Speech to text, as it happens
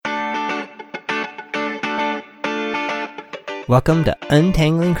Welcome to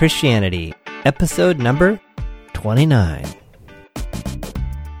Untangling Christianity, episode number 29.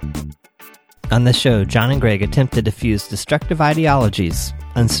 On this show, John and Greg attempt to diffuse destructive ideologies,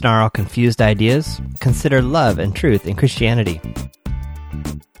 unsnarl confused ideas, consider love and truth in Christianity.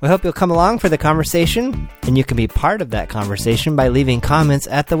 We hope you'll come along for the conversation, and you can be part of that conversation by leaving comments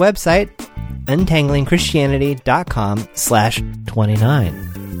at the website, untanglingchristianity.com/29.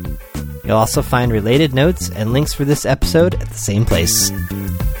 You'll also find related notes and links for this episode at the same place.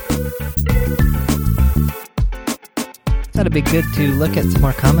 Thought it'd be good to look at some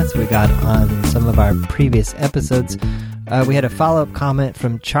more comments we got on some of our previous episodes. We had a follow-up comment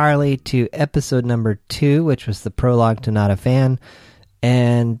from Charlie to episode number 2, which was the prologue to Not a Fan.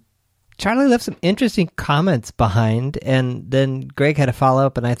 And Charlie left some interesting comments behind, and then Greg had a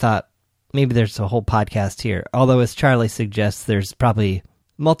follow-up, and I thought maybe there's a whole podcast here. Although, as Charlie suggests, there's probably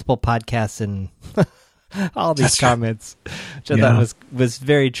multiple podcasts and all these comments, which I thought was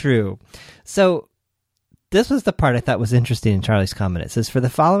very true. So this was the part I thought was interesting in Charlie's comment. It says, for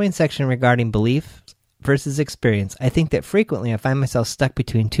the following section regarding belief versus experience, I think that frequently I find myself stuck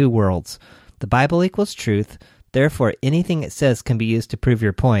between two worlds. The Bible equals truth, therefore anything it says can be used to prove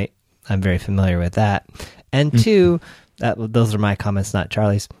your point. I'm very familiar with that. And two, those are my comments, not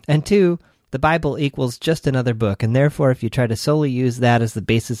Charlie's. And two, the Bible equals just another book, and therefore if you try to solely use that as the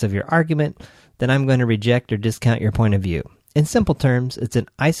basis of your argument, then I'm going to reject or discount your point of view. In simple terms, it's an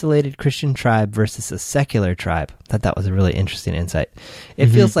isolated Christian tribe versus a secular tribe. I thought that was a really interesting insight. It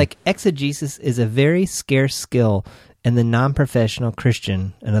feels like exegesis is a very scarce skill in the non-professional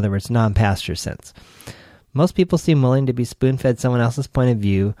Christian, in other words, non-pastor sense. Most people seem willing to be spoon-fed someone else's point of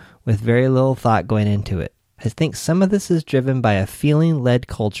view with very little thought going into it. I think some of this is driven by a feeling-led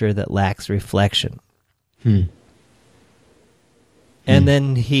culture that lacks reflection. And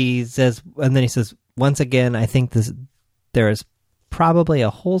then he says, once again, I think there is probably a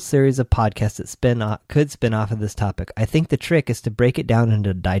whole series of podcasts that could spin off of this topic. I think the trick is to break it down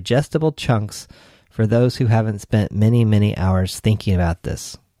into digestible chunks for those who haven't spent many, many hours thinking about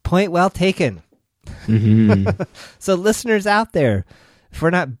this. Point well taken. So listeners out there, if we're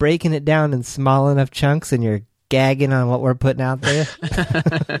not breaking it down in small enough chunks and you're gagging on what we're putting out there,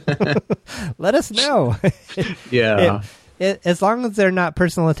 let us know. As long as they're not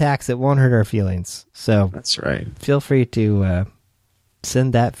personal attacks, it won't hurt our feelings. So that's right. Feel free to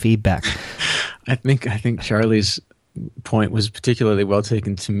send that feedback. I think Charlie's point was particularly well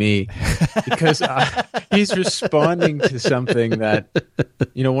taken to me because he's responding to something that,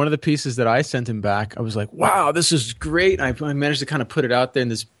 one of the pieces that I sent him back, I was like, wow, this is great. And I managed to kind of put it out there in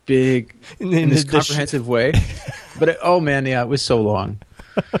this big, in this comprehensive way. But it was so long.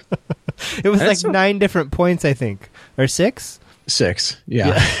 It was like 9 different points, I think. Or 6? 6,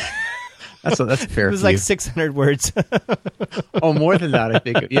 yeah. That's a fair It was like 600 words. Oh, more than that, I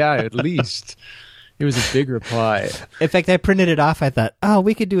think. Yeah, at least. It was a big reply. In fact, I printed it off. I thought,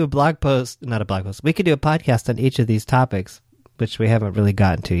 we could do a blog post. Not a blog post. We could do a podcast on each of these topics, which we haven't really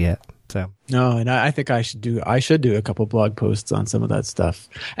gotten to yet. So no, and I think I should do a couple blog posts on some of that stuff.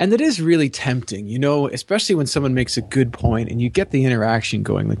 And it is really tempting, especially when someone makes a good point and you get the interaction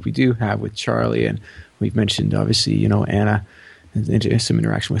going like we do have with Charlie, and we've mentioned obviously, Anna, and some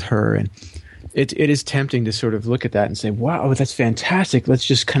interaction with her, and it is tempting to sort of look at that and say, wow, that's fantastic. Let's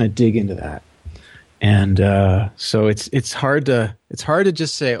just kind of dig into that. And so it's hard to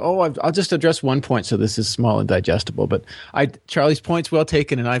just say, I'll just address one point, so this is small and digestible. But Charlie's point's well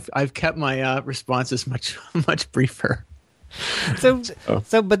taken, and I've kept my responses much briefer.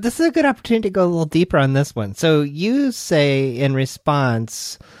 But this is a good opportunity to go a little deeper on this one. So you say in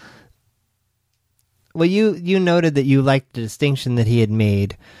response, well, you noted that you liked the distinction that he had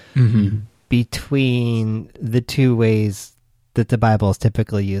made between the two ways that the Bible is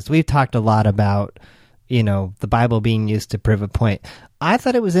typically used. We've talked a lot about, the Bible being used to prove a point. I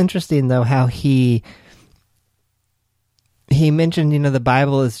thought it was interesting, though, how he mentioned, the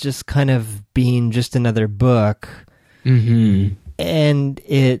Bible is just kind of being just another book, and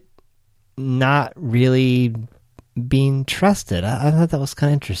it not really being trusted. I thought that was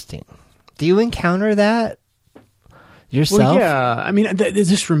kind of interesting. Do you encounter that yourself? Well, yeah. I mean,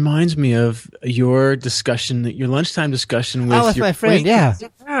 this reminds me of your discussion, your lunchtime discussion with your my friend. Yeah,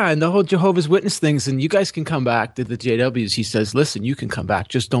 and the whole Jehovah's Witness things. And you guys can come back to the JWs. He says, listen, you can come back.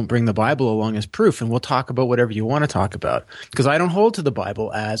 Just don't bring the Bible along as proof, and we'll talk about whatever you want to talk about. Because I don't hold to the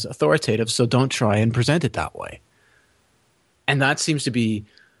Bible as authoritative, so don't try and present it that way. And that seems to be,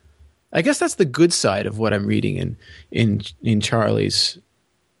 I guess that's the good side of what I'm reading in Charlie's,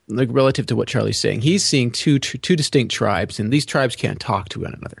 like relative to what Charlie's saying. He's seeing two distinct tribes, and these tribes can't talk to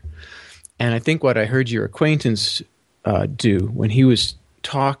one another. And I think what I heard your acquaintance do when he was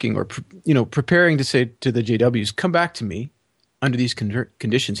talking or preparing to say to the JWs, come back to me under these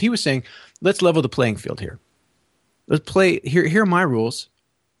conditions. He was saying, let's level the playing field here. Let's play here are my rules.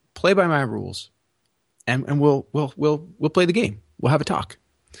 Play by my rules, and we'll play the game. We'll have a talk.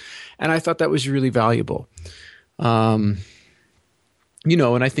 And I thought that was really valuable. And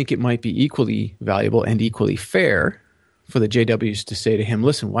I think it might be equally valuable and equally fair for the JWs to say to him,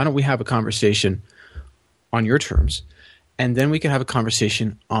 listen, why don't we have a conversation on your terms, and then we can have a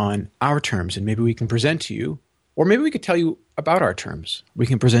conversation on our terms, and maybe we can present to you, or maybe we could tell you about our terms. We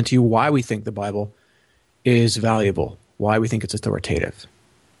can present to you why we think the Bible is valuable, why we think it's authoritative.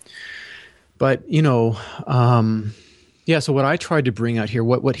 But, so what I tried to bring out here,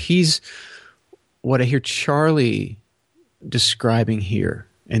 what I hear Charlie describing here,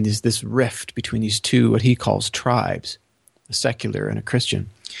 and is this rift between these two, what he calls tribes, a secular and a Christian,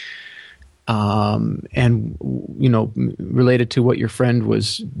 related to what your friend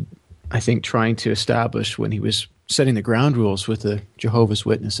was, I think, trying to establish when he was setting the ground rules with the Jehovah's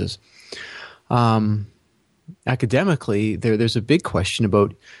Witnesses. Academically, there's a big question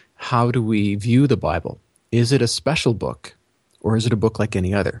about how do we view the Bible? Is it a special book, or is it a book like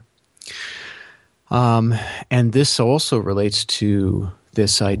any other? And this also relates to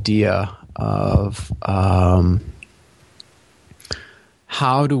this idea of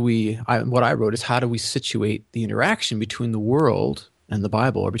how do we, what I wrote is, how do we situate the interaction between the world and the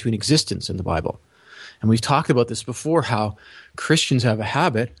Bible, or between existence and the Bible? And we've talked about this before, how Christians have a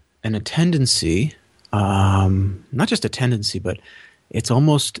habit and a tendency, not just a tendency, but it's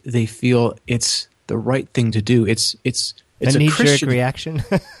almost, they feel it's the right thing to do. It's a knee-jerk reaction.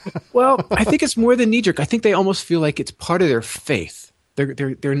 Well, I think it's more than knee-jerk. I think they almost feel like it's part of their faith.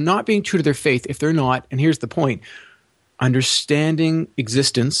 They're not being true to their faith if they're not, and here's the point, understanding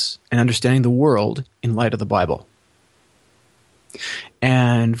existence and understanding the world in light of the Bible.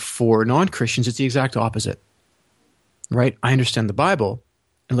 And for non-Christians, it's the exact opposite, right? I understand the Bible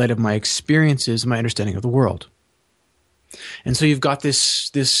in light of my experiences and my understanding of the world. And so you've got this.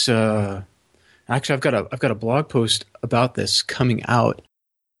 Actually, I've got a blog post about this coming out,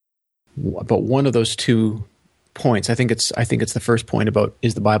 about one of those 2 points. I think it's the first point about,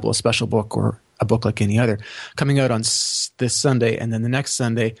 is the Bible a special book or a book like any other, coming out on this Sunday, and then the next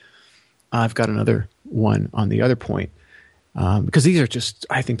Sunday I've got another one on the other point, because these are just,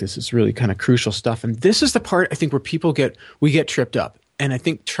 I think this is really kind of crucial stuff, and this is the part I think where we get tripped up, and I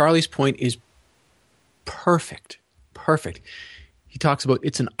think Charlie's point is perfect. He talks about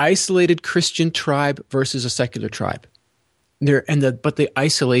it's an isolated Christian tribe versus a secular tribe. But the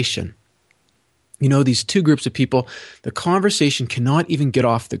isolation, these two groups of people, the conversation cannot even get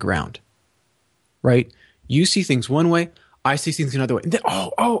off the ground, right? You see things one way, I see things another way. And then,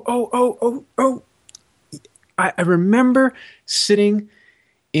 I remember sitting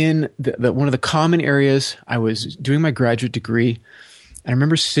in one of the common areas. I was doing my graduate degree. I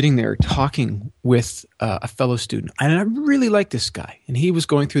remember sitting there talking with a fellow student, and I really liked this guy, and he was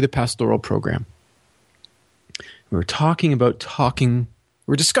going through the pastoral program. We were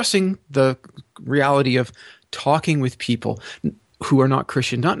we're discussing the reality of talking with people who are not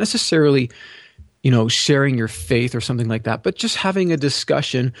Christian, not necessarily, sharing your faith or something like that, but just having a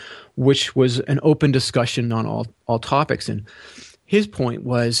discussion, which was an open discussion on all topics. And his point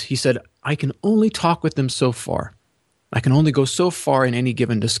was, he said, I can only talk with them so far. I can only go so far in any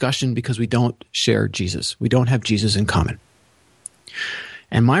given discussion because we don't share Jesus. We don't have Jesus in common.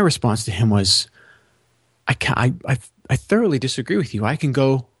 And my response to him was, I thoroughly disagree with you. I can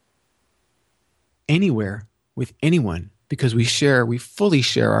go anywhere with anyone because we fully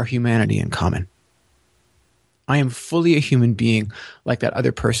share our humanity in common. I am fully a human being like that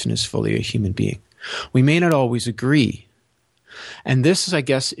other person is fully a human being. We may not always agree. And this, I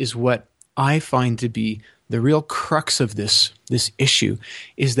guess, is what I find to be the real crux of this issue,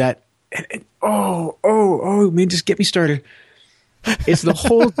 is that, man, just get me started. It's the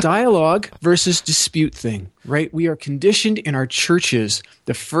whole dialogue versus dispute thing, right? We are conditioned in our churches.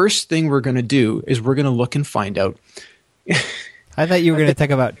 The first thing we're going to do is we're going to look and find out. I thought you were going to talk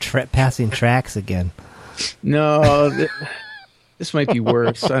about passing tracks again. No, this might be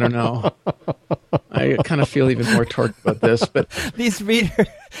worse. I don't know. I kind of feel even more torqued about this, but these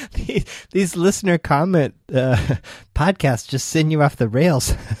listener comment podcasts just send you off the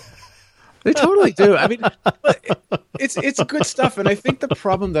rails. They totally do. I mean, it's good stuff, and I think the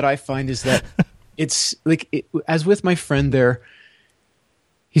problem that I find is that it's like, as with my friend there,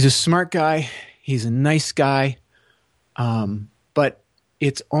 he's a smart guy, he's a nice guy, but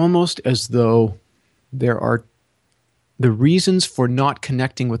it's almost as though the reasons for not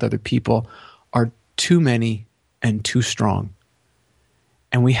connecting with other people are too many and too strong.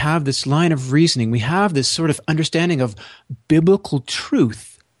 And we have this line of reasoning. We have this sort of understanding of biblical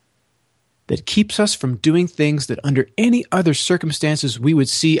truth that keeps us from doing things that under any other circumstances we would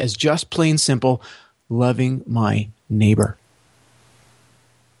see as just plain simple, loving my neighbor.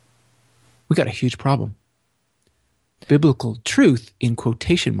 We got a huge problem. Biblical truth, in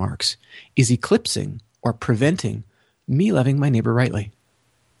quotation marks, is eclipsing or preventing me loving my neighbor rightly.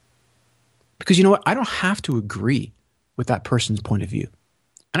 Because you know what? I don't have to agree with that person's point of view.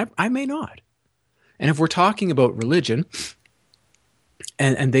 And I may not. And if we're talking about religion,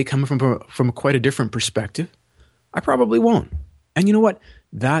 and they come from quite a different perspective, I probably won't. And you know what?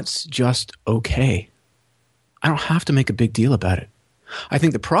 That's just okay. I don't have to make a big deal about it. I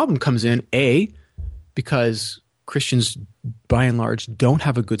think the problem comes in, A, because Christians, by and large, don't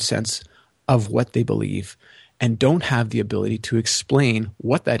have a good sense of what they believe and don't have the ability to explain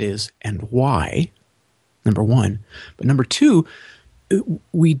what that is and why, number one. But number two,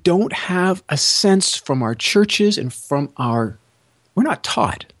 we don't have a sense from our churches and we're not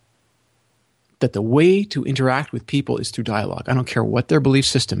taught that the way to interact with people is through dialogue. I don't care what their belief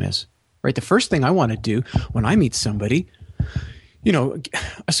system is, right? The first thing I want to do when I meet somebody,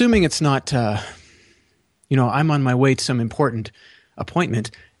 assuming it's not, I'm on my way to some important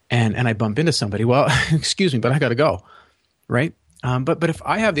appointment and I bump into somebody, well, excuse me, but I got to go, right? But if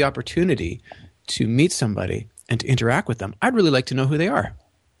I have the opportunity to meet somebody and to interact with them, I'd really like to know who they are.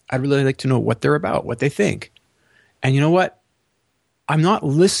 I'd really like to know what they're about, what they think. And you know what? I'm not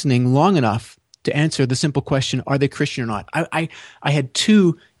listening long enough to answer the simple question, are they Christian or not? I had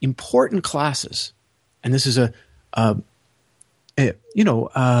two important classes, and this is a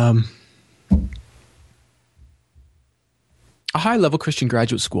high-level Christian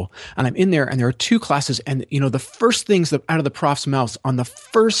graduate school, and I'm in there, and there are two classes, and the first things that out of the prof's mouth on the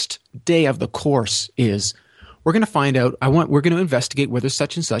first day of the course is, we're going to find out, we're going to investigate whether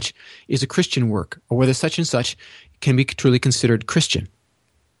such and such is a Christian work, or whether such and such can be truly considered Christian.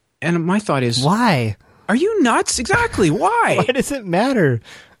 And my thought is, why? Are you nuts? Exactly. Why? Why does it matter?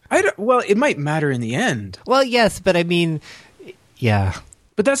 Well, it might matter in the end. Well, yes, but I mean, yeah.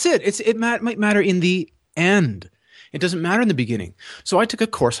 But that's it. It might matter in the end. It doesn't matter in the beginning. So I took a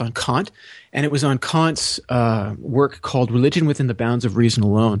course on Kant, and it was on Kant's work called Religion Within the Bounds of Reason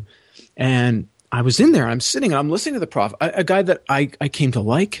Alone. And I was in there, I'm sitting, and I'm listening to the prof, a guy that I came to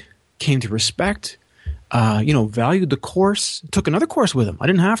like, came to respect, valued the course, took another course with him. I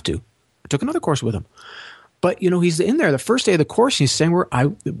didn't have to. I took another course with him. But, he's in there the first day of the course, and he's saying,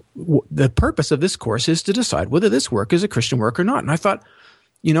 the purpose of this course is to decide whether this work is a Christian work or not. And I thought,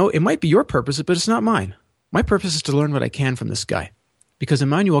 it might be your purpose, but it's not mine. My purpose is to learn what I can from this guy. Because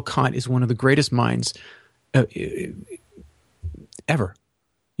Immanuel Kant is one of the greatest minds ever.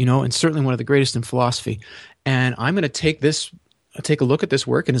 And certainly one of the greatest in philosophy. And I'm going to take a look at this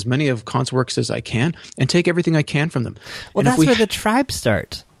work and as many of Kant's works as I can and take everything I can from them. Well, that's where the tribe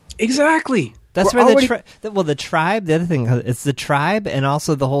starts. Exactly. That's where the tribe, the other thing, it's the tribe and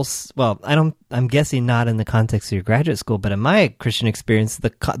also the whole, I'm guessing not in the context of your graduate school, but in my Christian experience,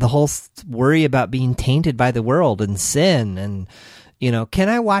 the whole worry about being tainted by the world and sin and, can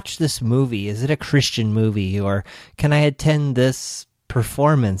I watch this movie? Is it a Christian movie? Or can I attend this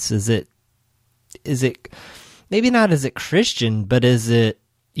performance? Is it maybe not, is it Christian, but is it,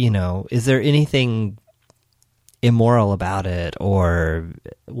 is there anything immoral about it, or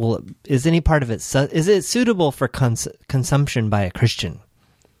is any part of it is it suitable for consumption by a Christian?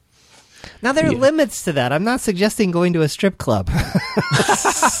 Now there are limits to that. I'm not suggesting going to a strip club.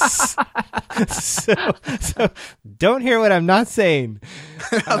 so don't hear what I'm not saying.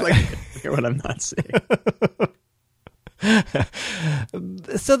 I'd like to hear what I'm not saying.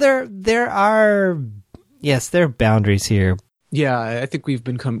 So there are boundaries here. Yeah, I think we've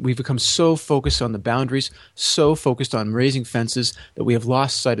become so focused on the boundaries, so focused on raising fences that we have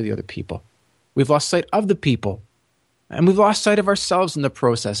lost sight of the other people. We've lost sight of the people, and we've lost sight of ourselves in the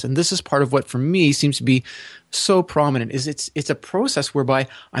process. And this is part of what, for me, seems to be so prominent. Is it's a process whereby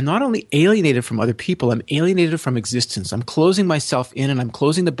I'm not only alienated from other people, I'm alienated from existence. I'm closing myself in, and I'm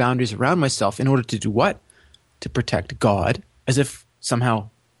closing the boundaries around myself in order to do what? To protect God, as if somehow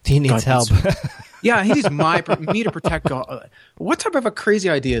he needs help. Yeah, he needs me to protect God. What type of a crazy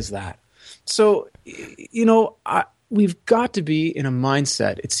idea is that? So, we've got to be in a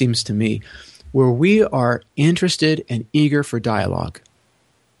mindset, it seems to me, where we are interested and eager for dialogue.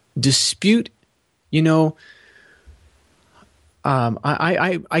 Dispute, I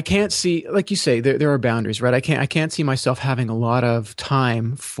can't see, like you say, there are boundaries, right? I can't see myself having a lot of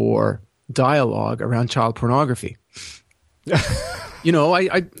time for dialogue around child pornography.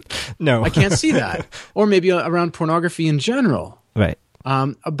 No. I can't see that. Or maybe around pornography in general. Right.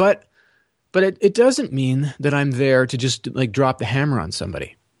 But it doesn't mean that I'm there to just like drop the hammer on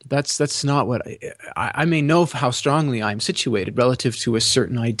somebody. That's not what I may know how strongly I'm situated relative to a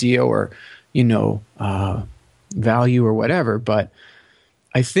certain idea or, value or whatever. But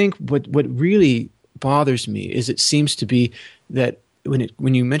I think what really bothers me is it seems to be that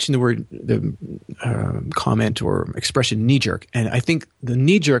when you mention the comment or expression knee jerk, and I think the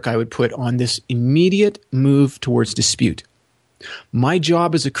knee jerk I would put on this immediate move towards dispute. My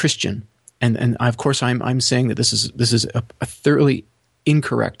job as a Christian, and of course I'm saying that this is a thoroughly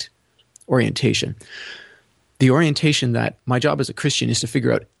incorrect orientation. The orientation that my job as a Christian is to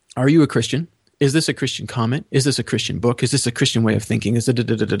figure out: are you a Christian? Is this a Christian comment? Is this a Christian book? Is this a Christian way of thinking? Is it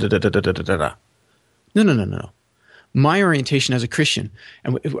No. My orientation as a Christian,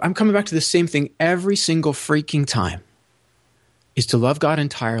 and I'm coming back to the same thing every single freaking time, is to love God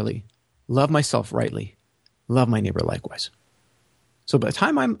entirely, love myself rightly, love my neighbor likewise. So by the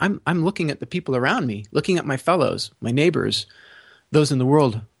time I'm looking at the people around me, looking at my fellows, my neighbors, those in the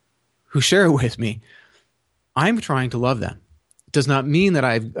world who share with me, I'm trying to love them. It does not mean that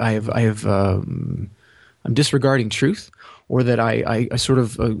I'm disregarding truth, or that I sort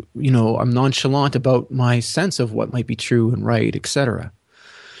of I'm nonchalant about my sense of what might be true and right, etc.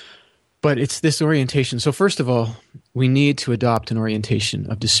 But it's this orientation. So first of all, we need to adopt an orientation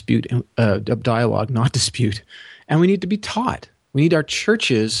of dispute, of dialogue, not dispute, and we need to be taught. We need our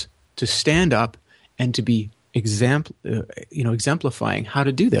churches to stand up and to be exemplifying how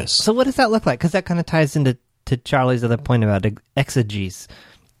to do this. So what does that look like? Because that kind of ties into Charlie's other point about exegesis,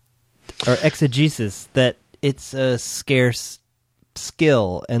 that it's a scarce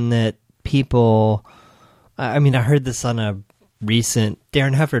skill, and that people, I mean, I heard this on a recent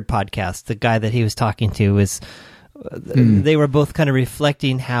Darren Hufford podcast. The guy that he was talking to was, they were both kind of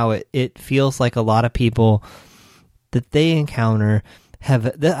reflecting how it feels like a lot of people that they encounter I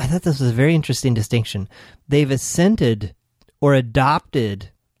thought this was a very interesting distinction. They've assented or adopted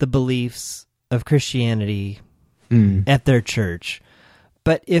the beliefs of Christianity at their church.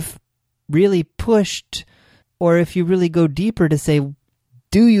 But if really pushed, or if you really go deeper to say,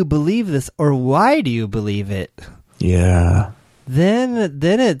 do you believe this, or why do you believe it? Yeah. Then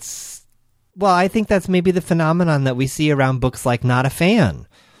it's, well, I think that's maybe the phenomenon that we see around books like Not a Fan.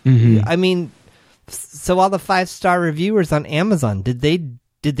 Mm-hmm. I mean, so all the 5-star reviewers on Amazon, did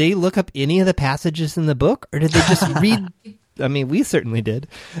they look up any of the passages in the book, or did they just read? I mean, we certainly did.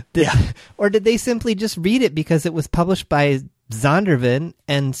 Or did they simply just read it because it was published by Zondervan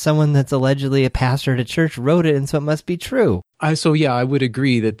and someone that's allegedly a pastor at a church wrote it, and so it must be true? I would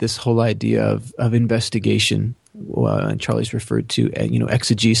agree that this whole idea of investigation, and Charlie's referred to,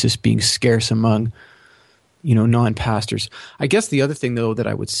 exegesis being scarce among, non-pastors. I guess the other thing, though, that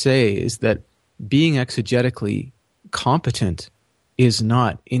I would say is that being exegetically competent is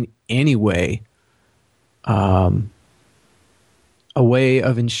not in any way a way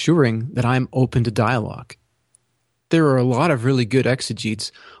of ensuring that I'm open to dialogue. There are a lot of really good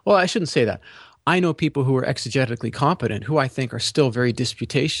exegetes. Well, I shouldn't say that. I know people who are exegetically competent who I think are still very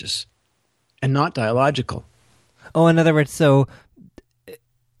disputatious and not dialogical. Oh, in other words, so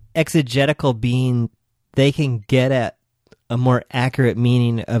exegetical being they can get at a more accurate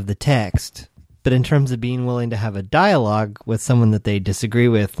meaning of the text, but in terms of being willing to have a dialogue with someone that they disagree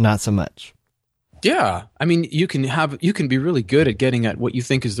with, not so much. Yeah, I mean, you can be really good at getting at what you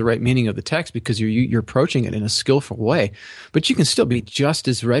think is the right meaning of the text because you're approaching it in a skillful way, but you can still be just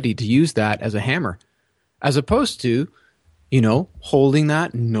as ready to use that as a hammer, as opposed to, holding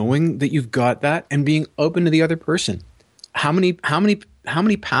that, knowing that you've got that, and being open to the other person. How many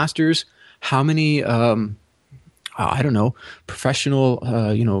pastors, how many I don't know, professional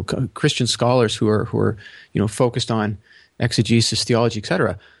Christian scholars who are focused on exegesis, theology,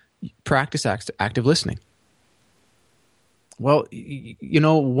 etc., practice active listening. Well,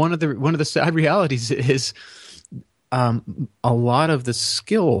 one of the sad realities is a lot of the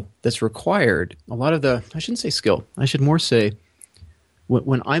skill that's required. I shouldn't say skill. I should more say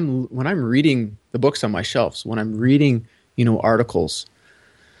when I'm reading the books on my shelves, when I'm reading articles,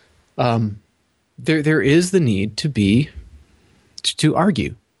 there is the need to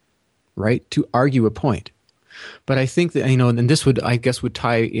argue, right? To argue a point. But I think that, and this would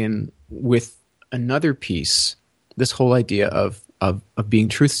tie in with another piece, this whole idea of being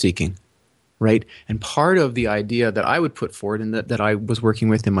truth-seeking, right? And part of the idea that I would put forward and that I was working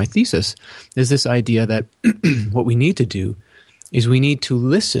with in my thesis is this idea that what we need to do is we need to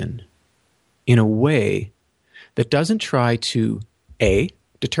listen in a way that doesn't try to, A,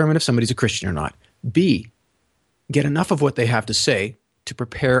 determine if somebody's a Christian or not, B, get enough of what they have to say to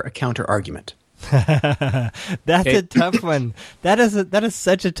prepare a counter argument. That's a tough one. That is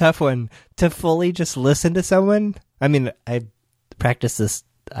such a tough one to fully just listen to someone. I mean, I practice this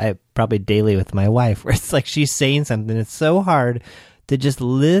probably daily with my wife, where it's like she's saying something. It's so hard to just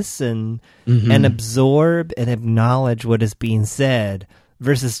listen and absorb and acknowledge what is being said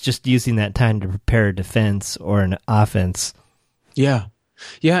versus just using that time to prepare a defense or an offense. Yeah.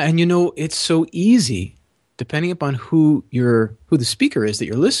 Yeah. And it's so easy, depending upon who the speaker is that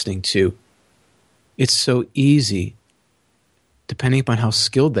you're listening to. It's so easy, depending upon how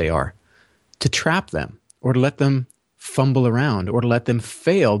skilled they are, to trap them or to let them fumble around or to let them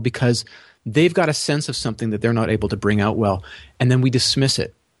fail because they've got a sense of something that they're not able to bring out well. And then we dismiss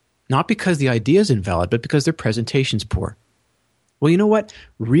it. Not because the idea is invalid, but because their presentation's poor. Well, you know what?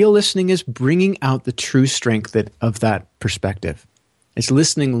 Real listening is bringing out the true strength of that perspective. It's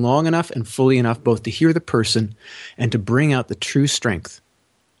listening long enough and fully enough both to hear the person and to bring out the true strength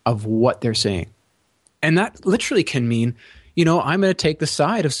of what they're saying. And that literally can mean, I'm going to take the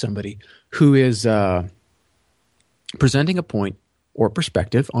side of somebody who is presenting a point or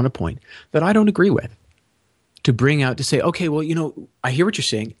perspective on a point that I don't agree with, to bring out, to say, okay, well, I hear what you're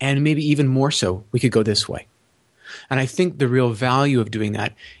saying, and maybe even more so, we could go this way. And I think the real value of doing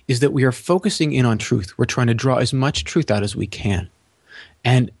that is that we are focusing in on truth. We're trying to draw as much truth out as we can.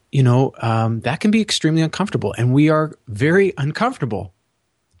 And, that can be extremely uncomfortable. And we are very uncomfortable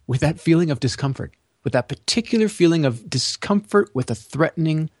with that feeling of discomfort, with that particular feeling of discomfort with a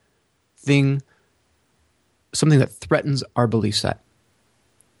threatening thing, something that threatens our belief set.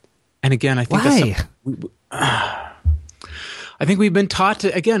 And again, I think I think we've been taught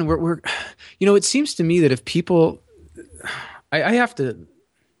to, again, it seems to me that if people, the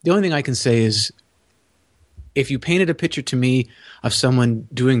only thing I can say is, if you painted a picture to me of someone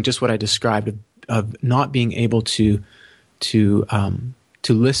doing just what I described, of not being able to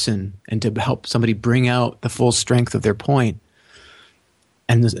listen and to help somebody bring out the full strength of their point,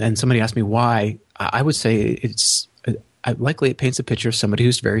 and somebody asked me why, I would say likely it paints a picture of somebody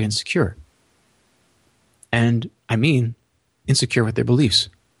who's very insecure. And I mean insecure with their beliefs.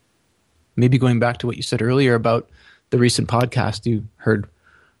 Maybe going back to what you said earlier about the recent podcast you heard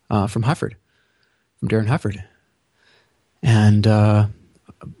from Darren Hufford. And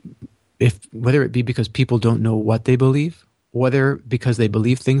whether it be because people don't know what they believe, whether because they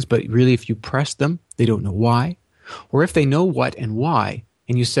believe things, but really if you press them, they don't know why, or if they know what and why,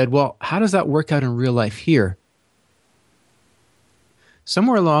 and you said, well, how does that work out in real life here?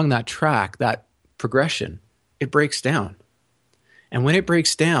 Somewhere along that track, that progression, it breaks down. And when it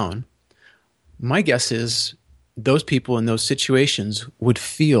breaks down, my guess is those people in those situations would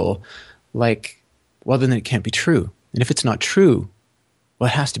feel like, well, then it can't be true. And if it's not true, well,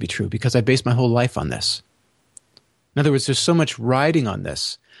 it has to be true because I based my whole life on this. In other words, there's so much riding on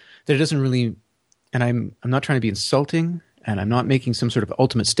this that it doesn't really, and I'm not trying to be insulting, and I'm not making some sort of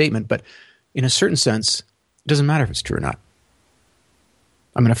ultimate statement, but in a certain sense, it doesn't matter if it's true or not.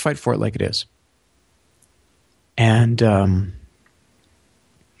 I'm going to fight for it like it is. And in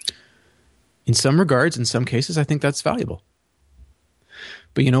some regards, in some cases, I think that's valuable.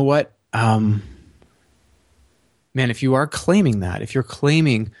 But you know what? Man, if you are claiming that, if you're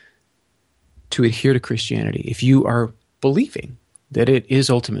claiming to adhere to Christianity, if you are believing that it is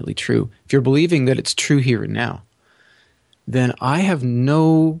ultimately true, if you're believing that it's true here and now, then I have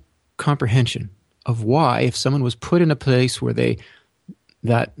no comprehension of why, if someone was put in a place where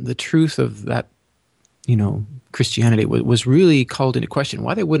that the truth of that, Christianity was really called into question,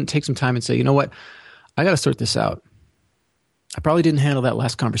 why they wouldn't take some time and say, you know what, I got to sort this out. I probably didn't handle that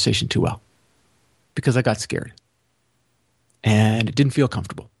last conversation too well because I got scared and it didn't feel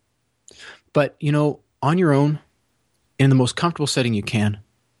comfortable. But, on your own, in the most comfortable setting you can,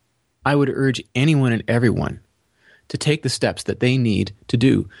 I would urge anyone and everyone to take the steps that they need to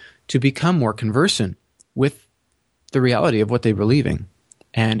do to become more conversant with the reality of what they're believing.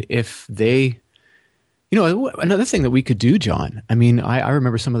 And if they, another thing that we could do, John, I mean, I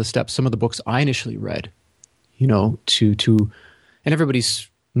remember some of the steps, some of the books I initially read, and everybody's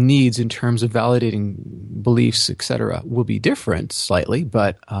needs in terms of validating beliefs, etc., will be different slightly,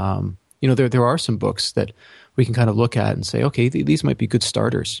 but there are some books that we can kind of look at and say, okay, these might be good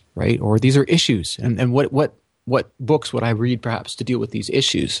starters, right? Or these are issues, and what books would I read perhaps to deal with these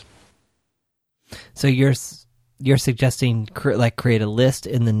issues? So you're suggesting create a list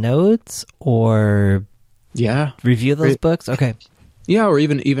in the notes, or review those books? Okay, or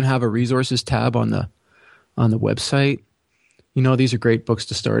even have a resources tab on the website. These are great books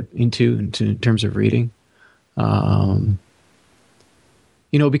to start into in terms of reading.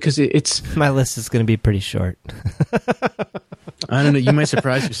 Because it's... My list is going to be pretty short. I don't know. You might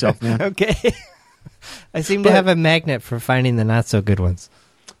surprise yourself, man. Okay. I seem to have a magnet for finding the not so good ones.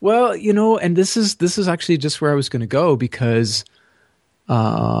 Well, and this is actually just where I was going to go, because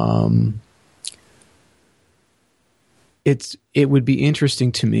it would be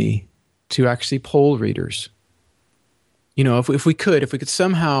interesting to me to actually poll readers. If we could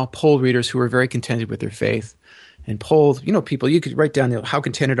somehow poll readers who are very contented with their faith, and poll, people, you could write down, how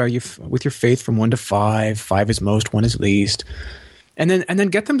contented are you with your faith from 1 to 5? 5 is most, 1 is least. And then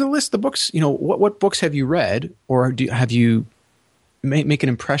get them to list the books. What books have you read, or have you make an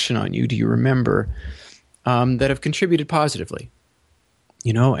impression on you? Do you remember that have contributed positively?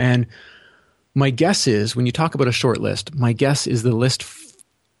 And my guess is, when you talk about a short list, my guess is the list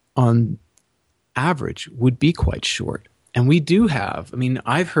on average would be quite short. And we do have,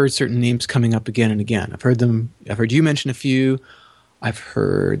 I've heard certain names coming up again and again. I've heard you mention a few. I've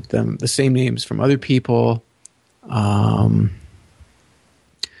heard the same names from other people.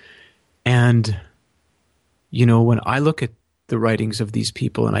 And, when I look at the writings of these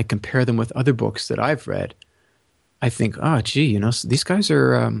people and I compare them with other books that I've read, I think, oh, gee, these guys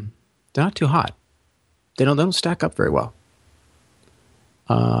are they're not too hot. They don't stack up very well.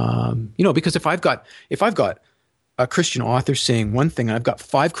 Because if I've got a Christian author saying one thing, and I've got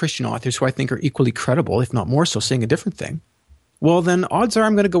 5 Christian authors who I think are equally credible, if not more so, saying a different thing, well, then odds are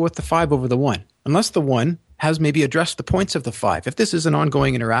I'm going to go with the 5 over the 1, unless the 1 has maybe addressed the points of the 5. If this is an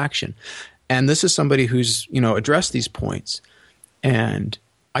ongoing interaction, and this is somebody who's, addressed these points, and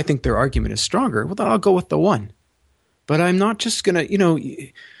I think their argument is stronger, well, then I'll go with the 1. But I'm not just going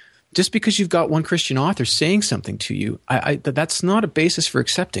to, just because you've got one Christian author saying something to you, that's not a basis for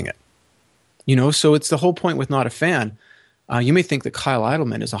accepting it. So it's the whole point with Not a Fan. You may think that Kyle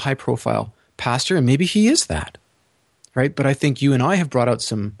Idleman is a high-profile pastor, and maybe he is that, right? But I think you and I have brought out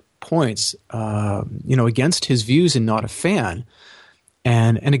some points, against his views in Not a Fan.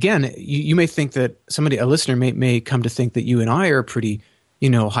 And again, you may think that a listener may come to think that you and I are pretty,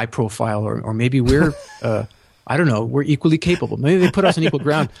 high-profile, or maybe we're, I don't know, we're equally capable. Maybe they put us on equal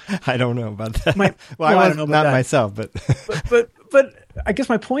ground. I don't know about that. I don't know about that myself, but but I guess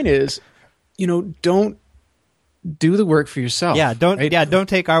my point is, don't do the work for yourself. Yeah, don't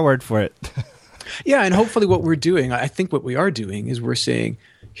take our word for it. Yeah, and hopefully what we're doing, I think what we are doing is we're saying,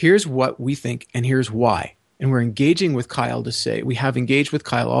 here's what we think and here's why. And we're engaging with Kyle we have engaged with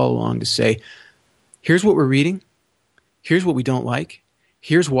Kyle all along to say, here's what we're reading, here's what we don't like,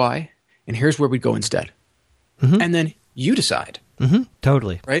 here's why, and here's where we go instead. Mm-hmm. And then you decide. Mm-hmm.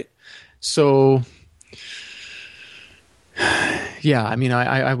 Totally. Right? So, yeah,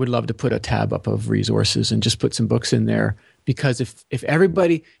 I would love to put a tab up of resources and just put some books in there, because if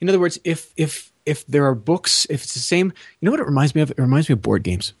everybody, in other words, if there are books, if it's the same, what it reminds me of? It reminds me of board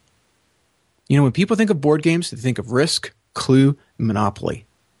games. When people think of board games, they think of Risk, Clue, Monopoly.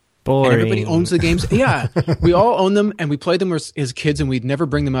 Boring. And everybody owns the games. Yeah, we all own them, and we played them as kids, and we'd never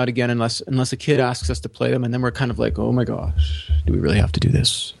bring them out again unless a kid asks us to play them, and then we're kind of like, oh my gosh, do we really have to do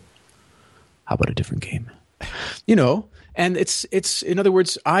this? How about a different game? And it's in other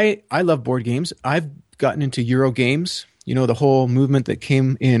words, I love board games. I've gotten into Euro games, the whole movement that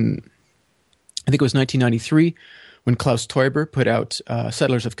came in, I think it was 1993, when Klaus Teuber put out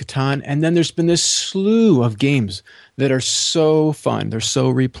Settlers of Catan. And then there's been this slew of games that are so fun. They're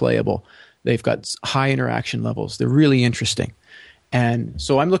so replayable. They've got high interaction levels. They're really interesting. And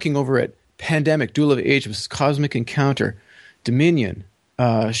so I'm looking over at Pandemic, Duel of Ages, Cosmic Encounter, Dominion,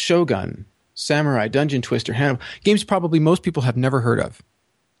 Shogun, Samurai, Dungeon Twister, Hannibal. Games probably most people have never heard of,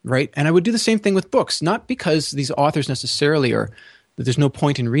 right? And I would do the same thing with books, not because these authors necessarily are, that there's no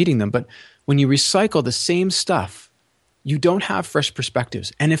point in reading them, but when you recycle the same stuff, you don't have fresh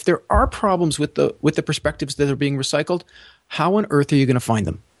perspectives. And if there are problems with the perspectives that are being recycled, how on earth are you going to find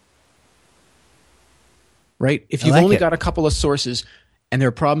them? Right? If you've only got a couple of sources and there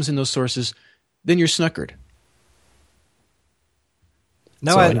are problems in those sources, then you're snookered.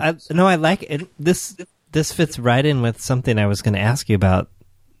 No, I like it. This fits right in with something I was going to ask you about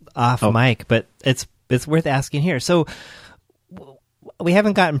off mic, but it's worth asking here. So we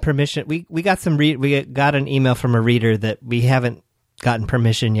haven't gotten permission. We got we got an email from a reader that we haven't gotten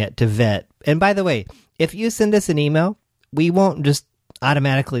permission yet to vet. And by the way, if you send us an email, we won't just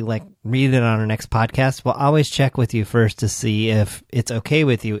automatically read it on our next podcast. We'll always check with you first to see if it's okay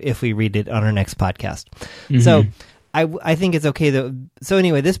with you if we read it on our next podcast. Mm-hmm. So I think it's okay though. So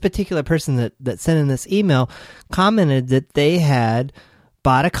anyway, this particular person that sent in this email commented that they had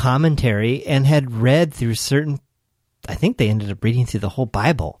bought a commentary and had read through I think they ended up reading through the whole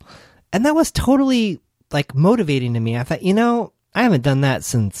Bible. And that was totally motivating to me. I thought, I haven't done that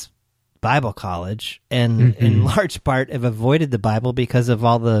since Bible college, and in large part have avoided the Bible because of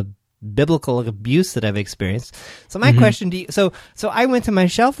all the biblical abuse that I've experienced. So my question to you, so I went to my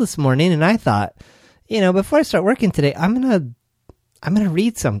shelf this morning and I thought, before I start working today, I'm gonna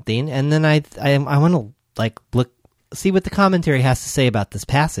read something, and then I want to see what the commentary has to say about this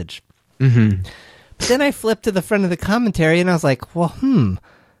passage. But then I flipped to the front of the commentary and I was like, well, I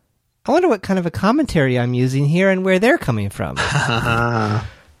wonder what kind of a commentary I'm using here and where they're coming from.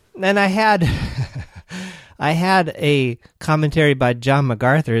 And I had a commentary by John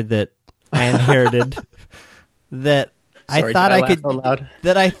MacArthur that I inherited that I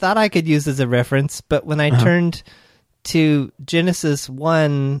thought I could use as a reference, but when I turned to Genesis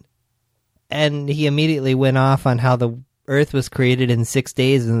 1 and he immediately went off on how the earth was created in 6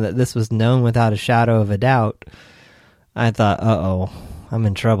 days and that this was known without a shadow of a doubt, I thought, I'm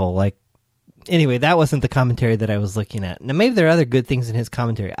in trouble. Anyway, that wasn't the commentary that I was looking at. Now, maybe there are other good things in his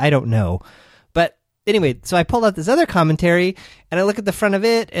commentary. I don't know. But anyway, so I pulled out this other commentary, and I look at the front of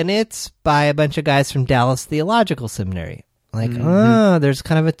it, and it's by a bunch of guys from Dallas Theological Seminary. There's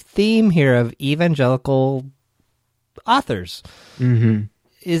kind of a theme here of evangelical authors.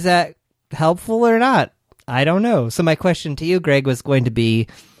 Is that helpful or not? I don't know. So my question to you, Greg, was going to be,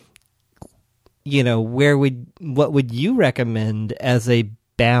 what would you recommend as a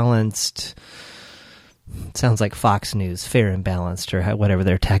balanced, sounds like Fox News, fair and balanced, or whatever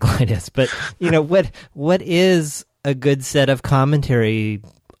their tagline is. But, what is a good set of commentary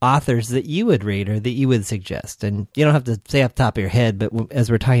authors that you would read or that you would suggest? And you don't have to say off the top of your head, but as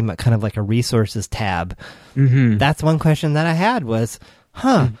we're talking about kind of like a resources tab, that's one question that I had was,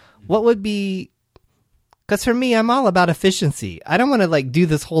 what would be, because for me, I'm all about efficiency. I don't want to do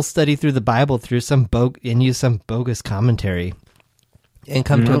this whole study through the Bible through and use some bogus commentary and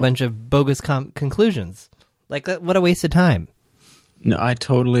come to a bunch of bogus conclusions. What a waste of time. No, I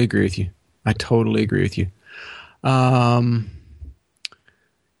totally agree with you.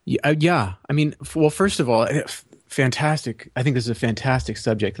 Yeah. I mean, well, first of all, fantastic. I think this is a fantastic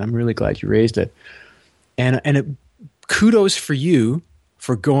subject, and I'm really glad you raised it. And kudos for you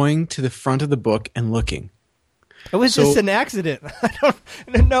for going to the front of the book and looking. It was just an accident.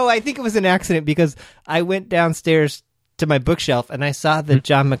 I think it was an accident because I went downstairs to my bookshelf and I saw the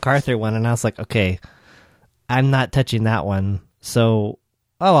John MacArthur one, and I was like, okay, I'm not touching that one. So,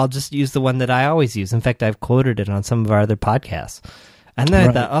 I'll just use the one that I always use. In fact, I've quoted it on some of our other podcasts. And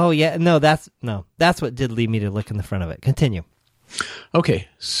then I thought, that's what did lead me to look in the front of it. Continue. Okay,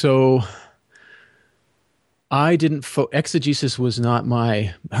 so I didn't exegesis was not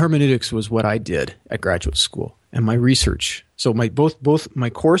my hermeneutics was what I did at graduate school and my research. So both my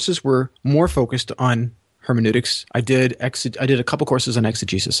courses were more focused on hermeneutics. I did a couple courses on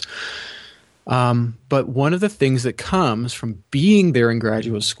exegesis. But one of the things that comes from being there in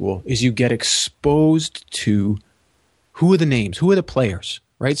graduate school is you get exposed to who are the names, who are the players,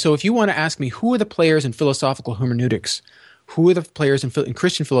 right? So if you want to ask me who are the players in philosophical hermeneutics, who are the players in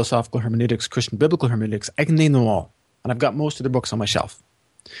Christian philosophical hermeneutics, Christian biblical hermeneutics, I can name them all. And I've got most of their books on my shelf.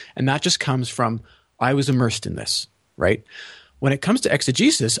 And that just comes from I was immersed in this, right? When it comes to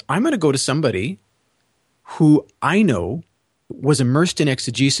exegesis, I'm going to go to somebody who I know was immersed in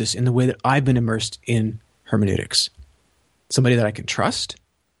exegesis in the way that I've been immersed in hermeneutics. Somebody that I can trust.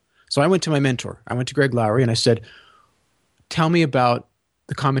 So I went to my mentor. I went to Greg Lowry and I said, tell me about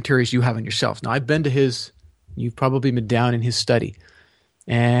the commentaries you have on your shelf. Now, I've been to his, you've probably been down in his study,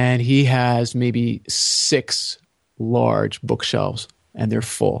 and he has maybe 6 large bookshelves, and they're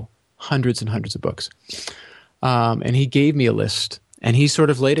full, hundreds and hundreds of books. And he gave me a list, and he sort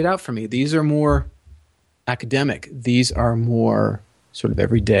of laid it out for me. These are more academic. These are more sort of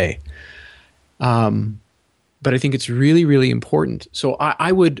everyday. But I think it's really, really important. So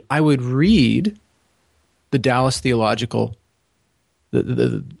I would read the Dallas Theological,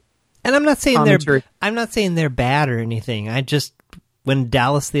 and I'm not saying they're bad or anything. I just, when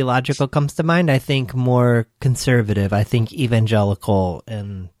Dallas Theological comes to mind, I think more conservative. I think evangelical,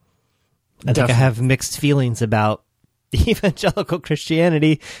 and I think I have mixed feelings about evangelical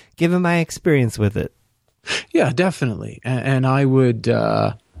Christianity, given my experience with it. Yeah, definitely. And I would,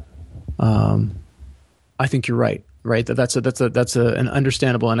 I think you're right. Right, that's an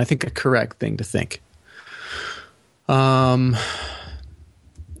understandable and I think a correct thing to think.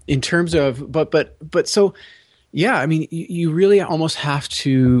 In terms of, but so, yeah, I mean, you really almost have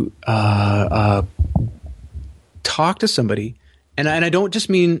to talk to somebody, and I don't just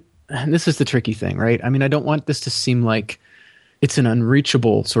mean, and this is the tricky thing, right? I mean, I don't want this to seem like it's an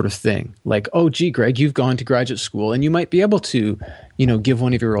unreachable sort of thing. Like, oh, gee, Greg, you've gone to graduate school, and you might be able to, give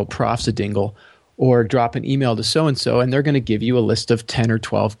one of your old profs a dingle, or drop an email to so-and-so, and they're going to give you a list of 10 or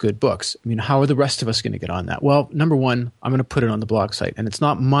 12 good books. I mean, how are the rest of us going to get on that? Well, number one, I'm going to put it on the blog site, and it's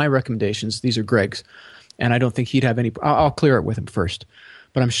not my recommendations. These are Greg's, and I don't think he'd have any – I'll clear it with him first.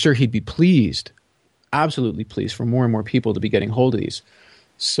 But I'm sure he'd be pleased, absolutely pleased, for more and more people to be getting hold of these.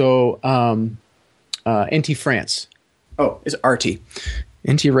 So NT France. Oh, it's RT.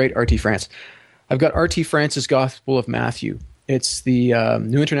 NT Wright, RT France. I've got RT France's Gospel of Matthew. It's the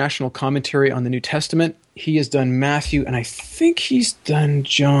New International Commentary on the New Testament. He has done Matthew, and I think he's done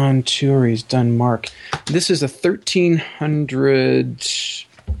John too, or he's done Mark. This is a 1,300...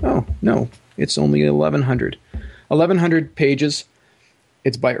 Oh, no, it's only 1,100. 1,100 pages.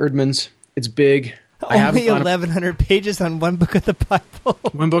 It's by Erdmans. It's big. Only 1,100 pages on one book of the Bible.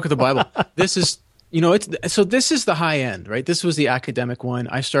 One book of the Bible. This is, this is the high end, right? This was the academic one.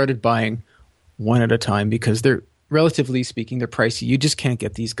 I started buying one at a time because they're, relatively speaking, they're pricey. You just can't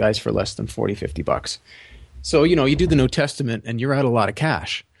get these guys for less than $40, $50. So, you do the New Testament and you're out a lot of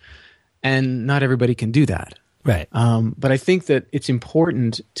cash. And not everybody can do that. Right. But I think that it's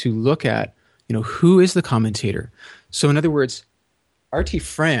important to look at, who is the commentator? So in other words, RT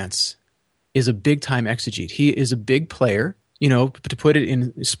France is a big-time exegete. He is a big player. To put it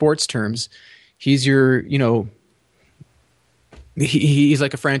in sports terms, he's your, he's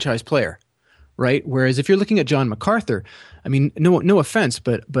like a franchise player, right? Whereas if you're looking at John MacArthur, I mean, no offense,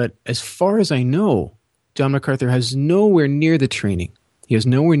 but as far as I know, John MacArthur has nowhere near the training. He has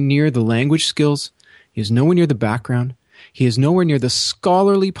nowhere near the language skills. He has nowhere near the background. He has nowhere near the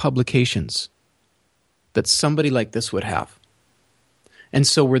scholarly publications that somebody like this would have. And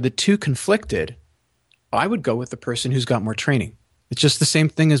so where the two conflicted, I would go with the person who's got more training. It's just the same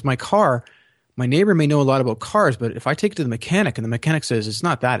thing as my car. My neighbor may know a lot about cars, but if I take it to the mechanic and the mechanic says, it's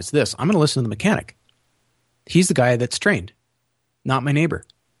not that, it's this, I'm going to listen to the mechanic. He's the guy that's trained, not my neighbor.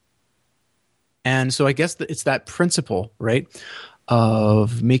 And so I guess that it's that principle, right,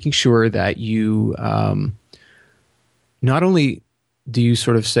 of making sure that you not only do you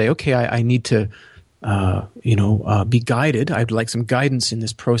sort of say, okay, I need to be guided. I'd like some guidance in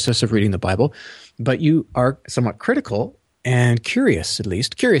this process of reading the Bible, but you are somewhat critical and curious, at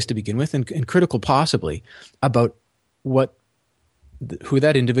least curious to begin with, and critical possibly about who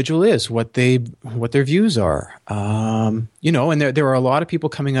that individual is, what their views are. And there are a lot of people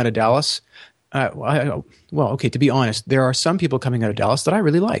coming out of Dallas. To be honest, there are some people coming out of Dallas that I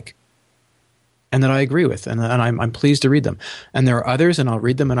really like and that I agree with, and I'm pleased to read them. And there are others, and I'll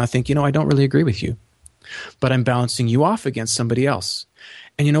read them, and I think, I don't really agree with you. But I'm balancing you off against somebody else.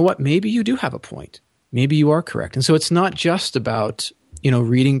 And you know what? Maybe you do have a point. Maybe you are correct. And so it's not just about,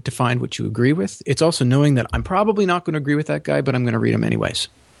 reading to find what you agree with. It's also knowing that I'm probably not going to agree with that guy, but I'm going to read him anyways.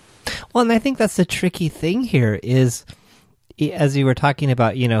 Well, and I think that's the tricky thing here is, as you were talking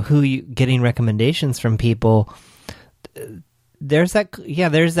about, who you getting recommendations from people, there's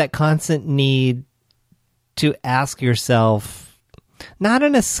that constant need to ask yourself, not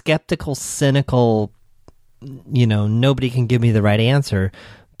in a skeptical, cynical, nobody can give me the right answer,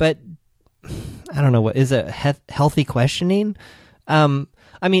 but I don't know, what is it, healthy questioning? I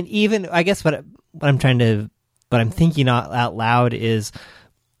mean, even, I guess what I'm thinking out loud is,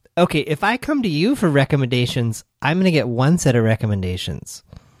 okay, if I come to you for recommendations, I'm going to get one set of recommendations.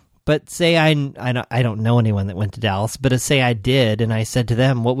 But say I don't know anyone that went to Dallas, but say I did, and I said to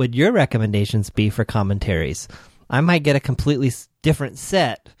them, what would your recommendations be for commentaries? I might get a completely different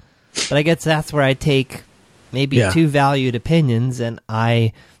set, but I guess that's where I take maybe two valued opinions, and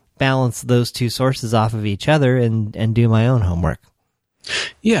I balance those two sources off of each other and do my own homework.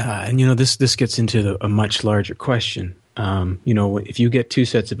 Yeah, and this gets into a much larger question. If you get two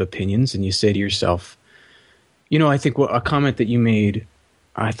sets of opinions and you say to yourself, I think a comment that you made,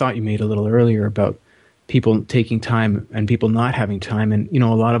 I thought you made a little earlier about people taking time and people not having time. And, a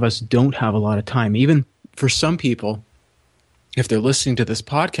lot of us don't have a lot of time. Even for some people, if they're listening to this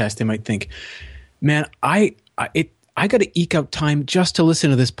podcast, they might think, man, I got to eke out time just to listen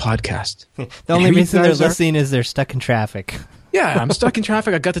to this podcast. The only reason they're listening is they're stuck in traffic. Yeah, I'm stuck in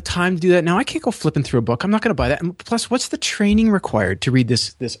traffic. I got the time to do that. Now I can't go flipping through a book. I'm not going to buy that. And plus, what's the training required to read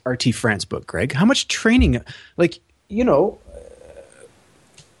this RT France book, Greg? How much training?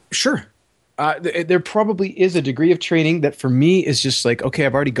 Sure. There probably is a degree of training that for me is just like, okay,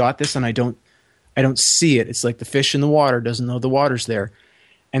 I've already got this and I don't see it. It's like the fish in the water doesn't know the water's there.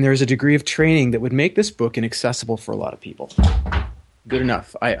 And there's a degree of training that would make this book inaccessible for a lot of people. Good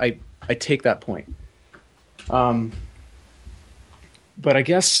enough. I take that point. But I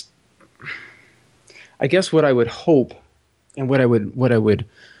guess what I would hope, and what I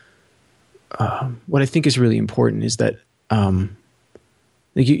think is really important is that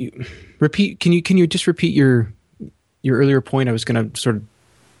Like repeat. Can you just repeat your earlier point? I was going to sort of.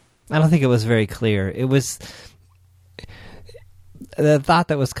 I don't think it was very clear. It was the thought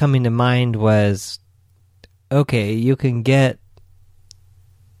that was coming to mind was, okay, you can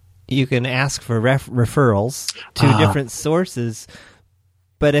ask for referrals to different sources,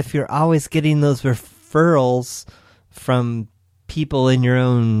 but if you're always getting those referrals from people in your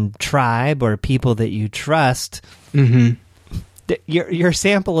own tribe or people that you trust, your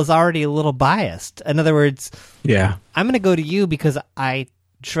sample is already a little biased. In other words, yeah, I'm going to go to you because I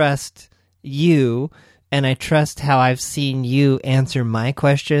trust you, and I trust how I've seen you answer my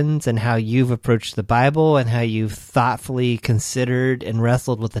questions and how you've approached the Bible and how you've thoughtfully considered and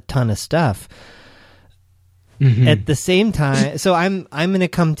wrestled with a ton of stuff. At the same time, so I'm going to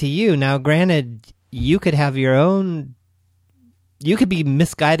come to you. Now, granted, you could have your own, you could be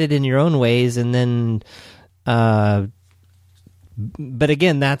misguided in your own ways, and then but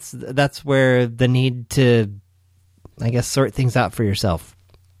again, that's where the need to, I guess, sort things out for yourself.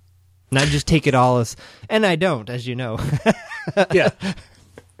 Not just take it all as, and I don't, as you know.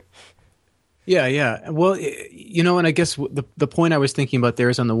 Yeah. Well, and I guess the point I was thinking about there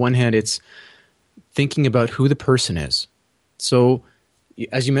is, on the one hand, it's thinking about who the person is. So,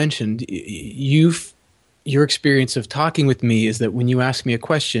 as you mentioned, your experience of talking with me is that when you ask me a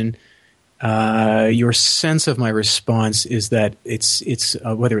question, your sense of my response is that it's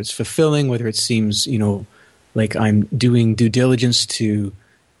whether it's fulfilling, whether it seems, like I'm doing due diligence to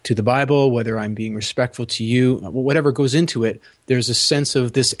the Bible, whether I'm being respectful to you, whatever goes into it, there's a sense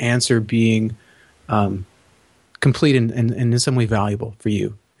of this answer being complete and in some way valuable for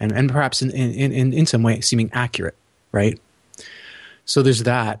you, and perhaps in some way seeming accurate, right? So there's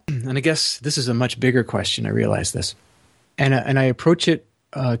that. And I guess this is a much bigger question, I realize this. And I approach it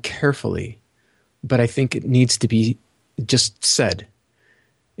carefully, but I think it needs to be just said,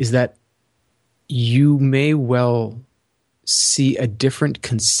 is that you may well see a different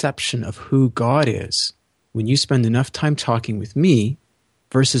conception of who God is when you spend enough time talking with me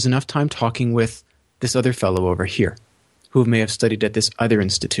versus enough time talking with this other fellow over here who may have studied at this other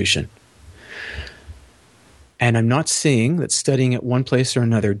institution. And I'm not saying that studying at one place or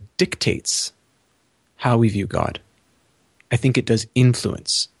another dictates how we view God. I think it does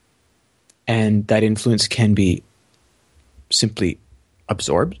influence. And that influence can be simply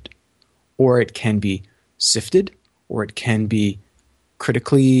absorbed, or it can be sifted, or it can be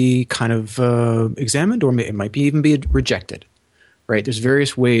critically kind of examined, or it might even be rejected, right? There's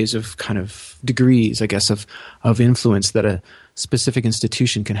various ways of kind of degrees, I guess, of influence that a specific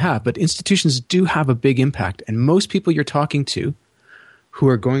institution can have. But institutions do have a big impact. And most people you're talking to who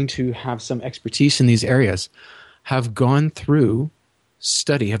are going to have some expertise in these areas have gone through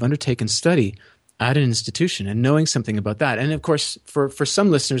study, have undertaken study at an institution and knowing something about that. And of course, for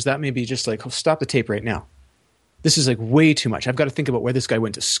some listeners, that may be just like, oh, stop the tape right now. This is like way too much. I've got to think about where this guy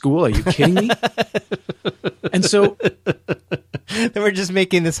went to school. Are you kidding me? And so then we're just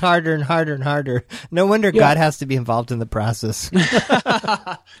making this harder and harder and harder. No wonder God has to be involved in the process.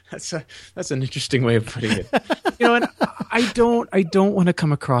 That's an interesting way of putting it. And I don't want to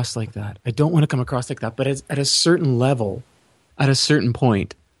come across like that. But at a certain level, at a certain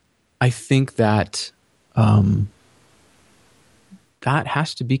point, I think that that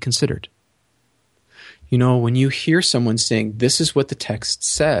has to be considered. When you hear someone saying, this is what the text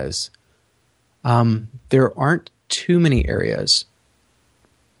says, there aren't too many areas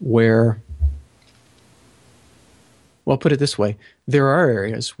where, well, put it this way, there are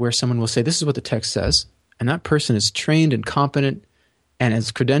areas where someone will say, this is what the text says, and that person is trained and competent and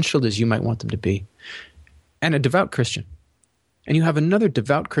as credentialed as you might want them to be, and a devout Christian. And you have another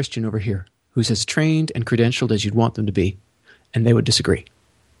devout Christian over here who's as trained and credentialed as you'd want them to be, and they would disagree.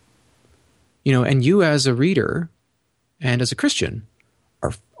 And you as a reader and as a Christian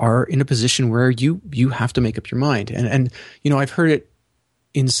are in a position where you have to make up your mind. And I've heard it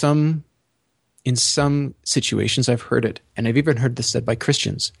in some situations. I've heard it, and I've even heard this said by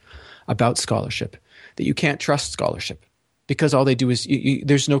Christians about scholarship, that you can't trust scholarship because all they do is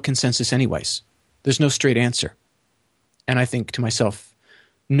there's no consensus anyways. There's no straight answer. And I think to myself,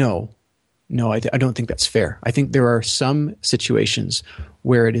 no, I don't think that's fair. I think there are some situations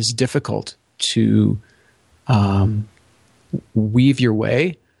where it is difficult to weave your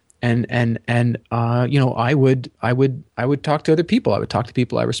way, and I would talk to other people. I would talk to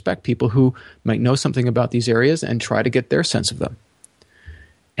people I respect, people who might know something about these areas, and try to get their sense of them.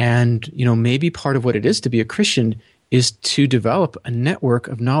 And maybe part of what it is to be a Christian is to develop a network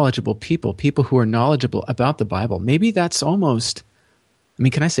of knowledgeable people who are knowledgeable about the Bible. Maybe that's almost,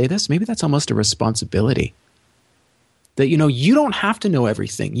 can I say this? Maybe that's almost a responsibility that, you don't have to know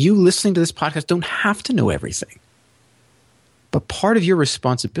everything. You listening to this podcast don't have to know everything. But part of your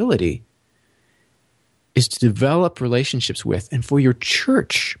responsibility is to develop relationships with, and for your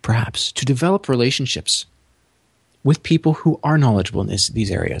church, perhaps, to develop relationships with people who are knowledgeable in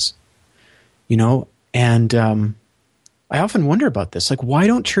these areas. And I often wonder about this. Like, why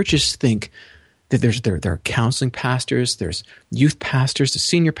don't churches think that there are counseling pastors, there's youth pastors, the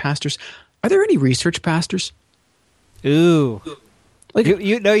senior pastors. Are there any research pastors? Ooh. Like,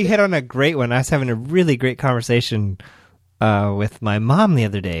 you hit on a great one. I was having a really great conversation with my mom the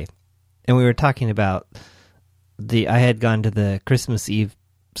other day, and we were talking about I had gone to the Christmas Eve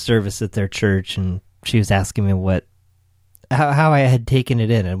service at their church, and she was asking me how I had taken it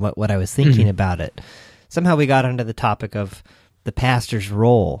in and what I was thinking about it. Somehow we got onto the topic of the pastor's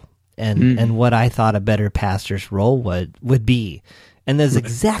role and what I thought a better pastor's role would be. And that's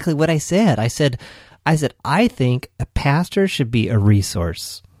exactly what I said. I said, I think a pastor should be a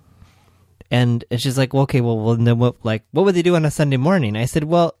resource. And she's like, well, okay, well, then what would they do on a Sunday morning? I said,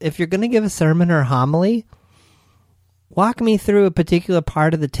 well, if you're going to give a sermon or a homily, walk me through a particular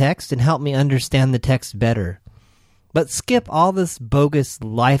part of the text and help me understand the text better. But skip all this bogus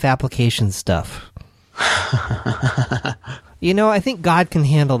life application stuff. I think God can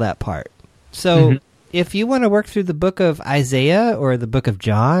handle that part. So if you want to work through the book of Isaiah or the book of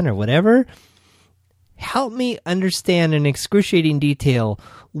John or whatever, help me understand in excruciating detail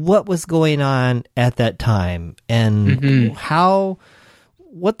what was going on at that time and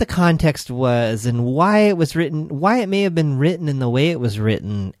what the context was and why it was written, why it may have been written in the way it was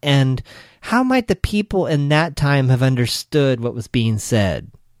written, and how might the people in that time have understood what was being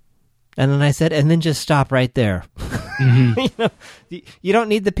said. And then I said, and then just stop right there. You don't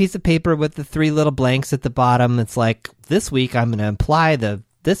need the piece of paper with the 3 little blanks at the bottom. It's like, this week I'm going to apply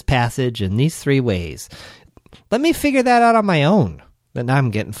this passage in these 3 ways. Let me figure that out on my own. But now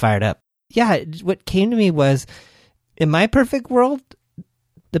I'm getting fired up. Yeah, what came to me was, in my perfect world,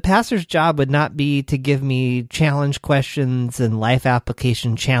 the pastor's job would not be to give me challenge questions and life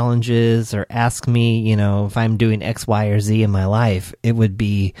application challenges or ask me, if I'm doing X, Y, or Z in my life. It would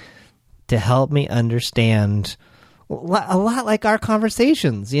be to help me understand a lot like our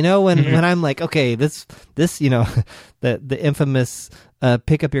conversations, when I'm like, okay, this, the infamous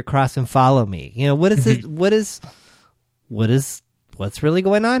pick up your cross and follow me. What is this? What's really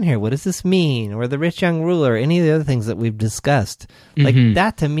going on here? What does this mean? Or the rich young ruler, any of the other things that we've discussed. Like,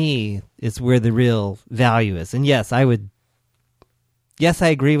 that to me is where the real value is. And yes, I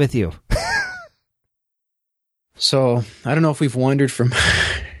agree with you. So I don't know if we've wandered from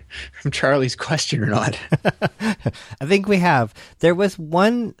Charlie's question or not. I think we have. There was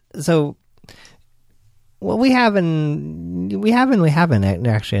one. So, well, we haven't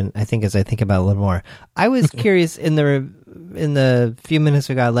actually. I think as I think about it a little more, I was curious in the few minutes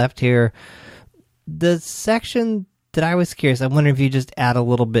we got left here, the section that I was curious. I wonder if you just add a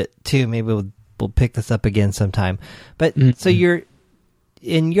little bit too. Maybe we'll pick this up again sometime. But so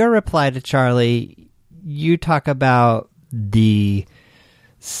in your reply to Charlie, you talk about the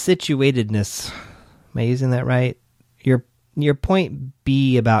situatedness. Am I using that right? Your point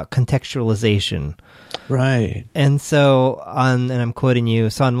B about contextualization. Right. And so and I'm quoting you,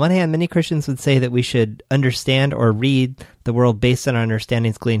 so on one hand, many Christians would say that we should understand or read the world based on our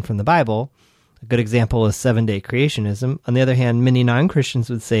understandings gleaned from the Bible. A good example is 7-day creationism. On the other hand, many non-Christians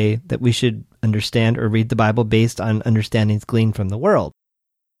would say that we should understand or read the Bible based on understandings gleaned from the world.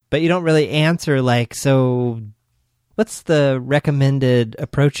 But you don't really answer, so what's the recommended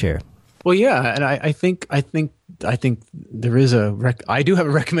approach here? Well, yeah, and I think there is I do have a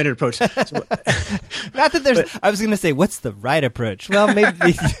recommended approach. So, not that there's. I was going to say, what's the right approach? Well,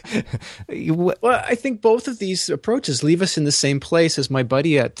 maybe. Well, I think both of these approaches leave us in the same place as my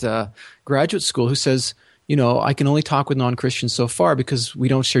buddy at graduate school, who says, I can only talk with non-Christians so far because we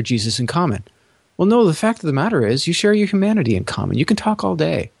don't share Jesus in common. Well, no, the fact of the matter is, you share your humanity in common. You can talk all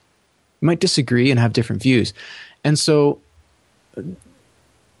day. You might disagree and have different views, and so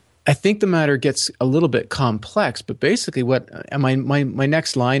I think the matter gets a little bit complex, but basically my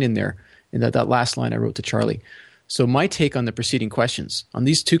next line in there, in that last line I wrote to Charlie. So my take on the preceding questions, on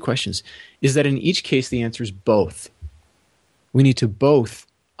these 2 questions, is that in each case the answer is both. We need to both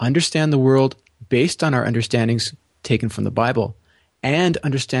understand the world based on our understandings taken from the Bible and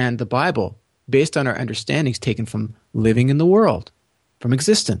understand the Bible based on our understandings taken from living in the world, from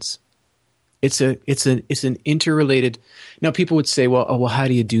existence. It's an interrelated. Now, people would say, well, how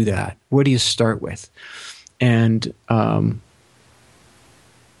do you do that? Where do you start with? And at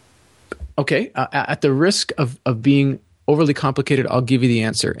the risk of being overly complicated, I'll give you the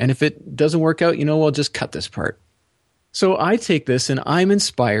answer. And if it doesn't work out, we'll just cut this part. So I take this and I'm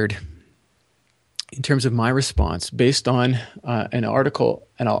inspired in terms of my response based on an article,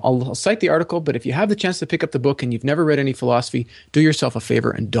 and I'll cite the article, but if you have the chance to pick up the book and you've never read any philosophy, do yourself a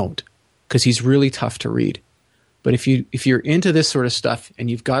favor and don't, because he's really tough to read. But if you're into this sort of stuff and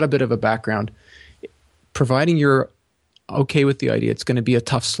you've got a bit of a background, providing you're okay with the idea, it's going to be a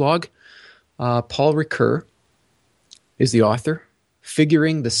tough slog. Paul Ricoeur is the author.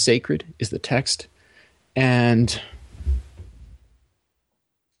 Figuring the Sacred is the text. And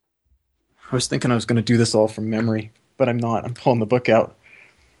I was thinking I was going to do this all from memory, but I'm not. I'm pulling the book out.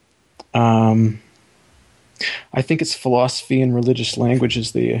 I think it's Philosophy and Religious Language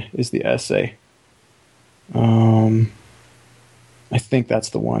is the essay. I think that's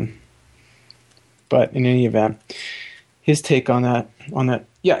the one. But in any event, his take on that,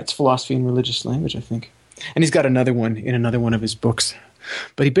 yeah, it's Philosophy and Religious Language, I think. And he's got another one in another one of his books.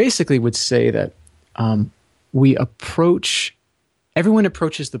 But he basically would say that everyone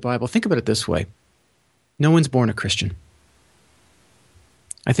approaches the Bible. Think about it this way. No one's born a Christian.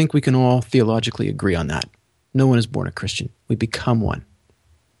 I think we can all theologically agree on that. No one is born a Christian. We become one.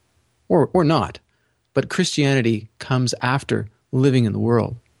 Or not. But Christianity comes after living in the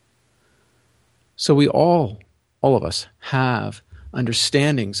world. So we all of us have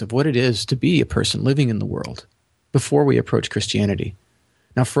understandings of what it is to be a person living in the world before we approach Christianity.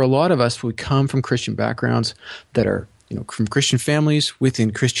 Now, for a lot of us, we come from Christian backgrounds that are, from Christian families,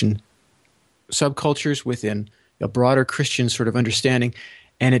 within Christian subcultures, within a broader Christian sort of understanding,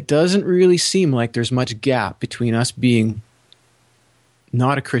 and it doesn't really seem like there's much gap between us being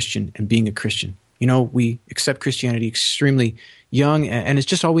not a Christian and being a Christian. We accept Christianity extremely young, and it's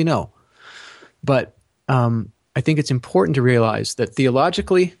just all we know. But I think it's important to realize that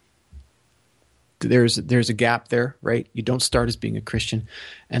theologically, there's a gap there, right? You don't start as being a Christian.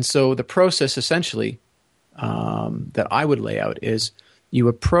 And so the process essentially that I would lay out is you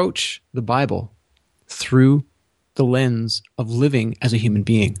approach the Bible through the lens of living as a human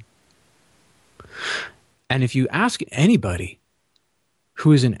being. And if you ask anybody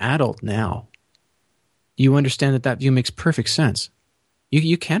who is an adult now, you understand that view makes perfect sense.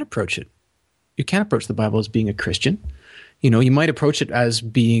 You can't approach it. You can't approach the Bible as being a Christian. You might approach it as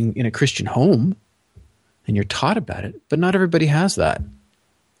being in a Christian home, and you're taught about it, but not everybody has that.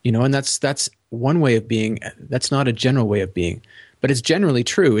 And that's one way of being. That's not a general way of being, but it's generally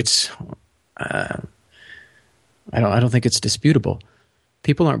true. It's I don't think it's disputable.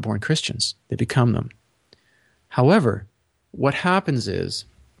 People aren't born Christians; they become them. However, what happens is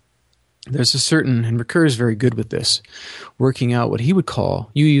there's a certain, and Ricoeur is very good with this, working out what he would call.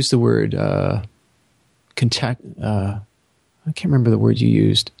 You use the word contact. I can't remember the word you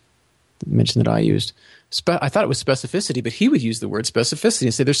used. Mention that I used. I thought it was specificity, but he would use the word specificity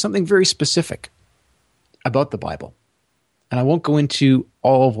and say there's something very specific about the Bible. And I won't go into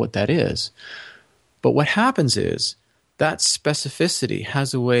all of what that is. But what happens is that specificity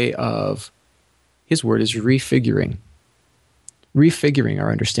has a way of, his word is refiguring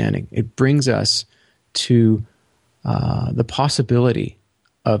our understanding. It brings us to the possibility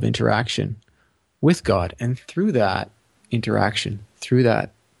of interaction with God. And through that interaction, through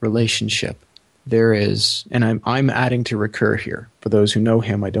that relationship, there is, and I'm adding to Ricoeur here. For those who know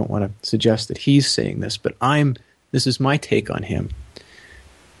him, I don't want to suggest that he's saying this, but this is my take on him.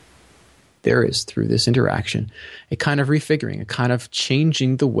 There is, through this interaction, a kind of refiguring, a kind of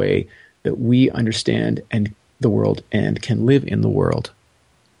changing the way that we understand the world and can live in the world.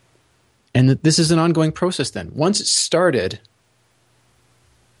 And this is an ongoing process then. Once it's started,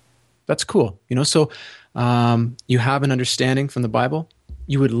 that's cool. So you have an understanding from the Bible.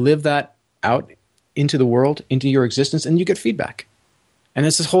 You would live that out into the world, into your existence, and you get feedback. And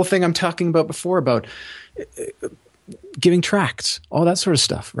it's this whole thing I'm talking about before about giving tracts, all that sort of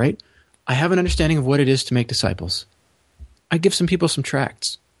stuff, right? I have an understanding of what it is to make disciples. I give some people some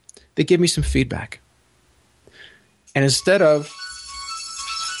tracts. They give me some feedback. And instead of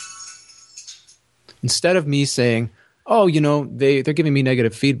me saying, oh, they're giving me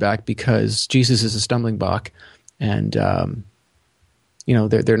negative feedback because Jesus is a stumbling block and,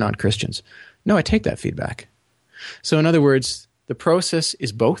 they're not Christians. No, I take that feedback. So in other words, the process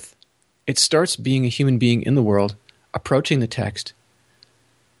is both. It starts being a human being in the world, approaching the text,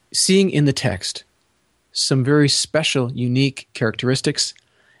 seeing in the text some very special, unique characteristics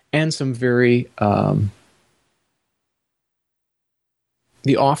and some very,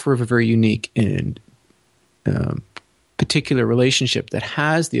 the offer of a very unique and particular relationship that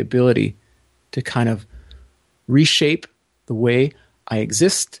has the ability to kind of reshape the way I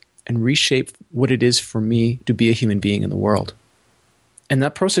exist and reshape what it is for me to be a human being in the world. And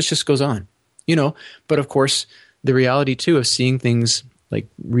that process just goes on, But of course, the reality too of seeing things like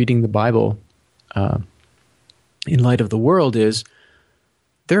reading the Bible in light of the world is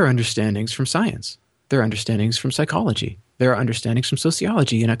there are understandings from science. There are understandings from psychology. There are understandings from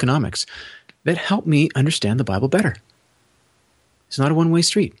sociology and economics that help me understand the Bible better. It's not a one-way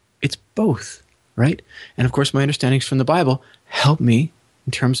street. It's both, right? And of course, my understandings from the Bible help me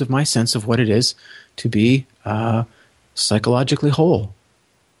in terms of my sense of what it is to be psychologically whole,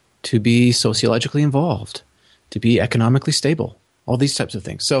 to be sociologically involved, to be economically stable, all these types of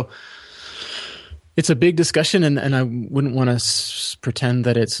things. So it's a big discussion, and I wouldn't want to pretend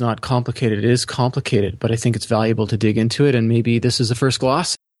that it's not complicated. It is complicated, but I think it's valuable to dig into it, and maybe this is the first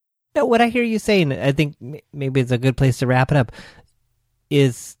gloss. No, what I hear you saying, I think maybe it's a good place to wrap it up,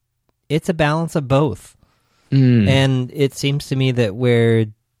 is it's a balance of both. And it seems to me that where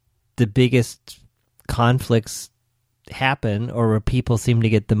the biggest conflicts happen, or where people seem to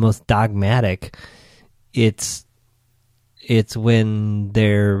get the most dogmatic, it's when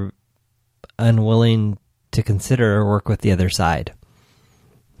they're unwilling to consider or work with the other side.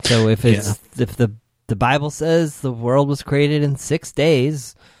 So if the Bible says the world was created in 6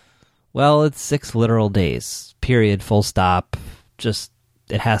 days, well, it's 6 literal days. Period. Full stop. Just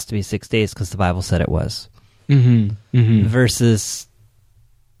it has to be 6 days because the Bible said it was. Versus,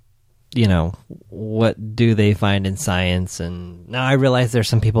 what do they find in science? And now I realize there's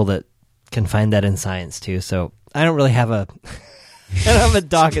some people that can find that in science too. So I don't really have a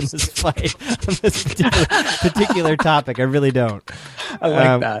dog in this fight on this particular topic. I really don't. I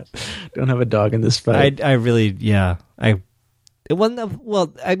like that. Don't have a dog in this fight. I really, yeah. One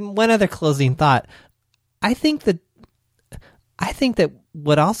other closing thought. I think that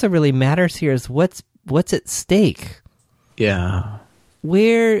what also really matters here is what's at stake. Yeah.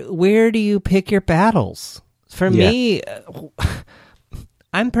 Where do you pick your battles? For me,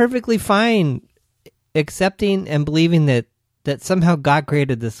 I'm perfectly fine accepting and believing that somehow God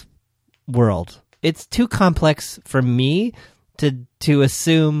created this world. It's too complex for me to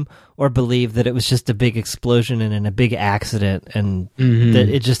assume or believe that it was just a big explosion and a big accident and that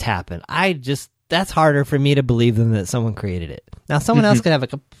it just happened. That's harder for me to believe than that someone created it. Now, someone else could have a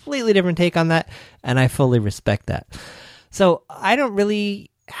completely different take on that, and I fully respect that. So I don't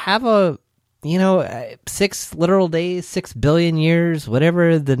really have 6 literal days, 6 billion years,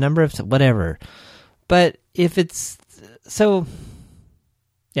 whatever the number of, whatever. But if it's, so,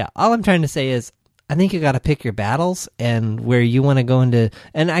 yeah, all I'm trying to say is I think you got to pick your battles and where you want to go into,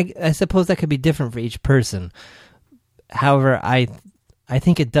 and I suppose that could be different for each person. However, I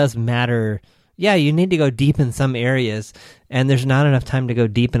think it does matter. Yeah, you need to go deep in some areas, and there's not enough time to go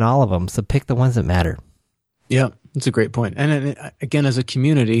deep in all of them, so pick the ones that matter. Yeah, that's a great point. And again, as a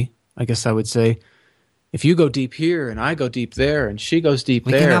community, I guess I would say, if you go deep here, and I go deep there, and she goes deep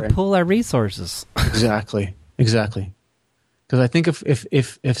there. We cannot pool our resources. Exactly. Because I think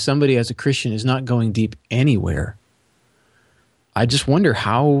if somebody as a Christian is not going deep anywhere, I just wonder,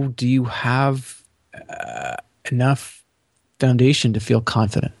 how do you have enough foundation to feel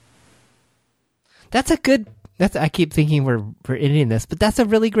confident? I keep thinking we're ending this, but that's a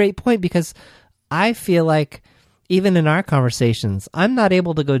really great point, because I feel like even in our conversations, I'm not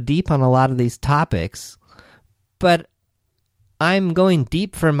able to go deep on a lot of these topics, but I'm going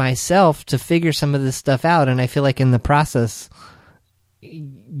deep for myself to figure some of this stuff out. And I feel like in the process, I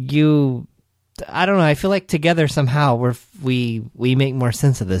don't know, I feel like together somehow we make more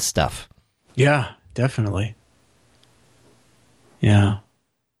sense of this stuff. Yeah, definitely. Yeah.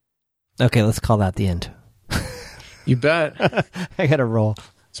 Okay, let's call that the end. You bet. I gotta roll.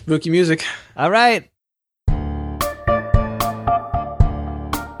 Spooky music. All right.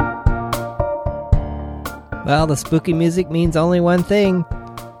 Well, the spooky music means only one thing.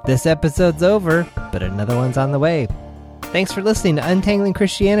 This episode's over, but another one's on the way. Thanks for listening to Untangling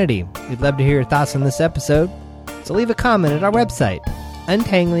Christianity. We'd love to hear your thoughts on this episode, so leave a comment at our website,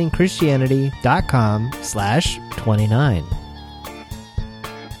 untanglingchristianity.com/29.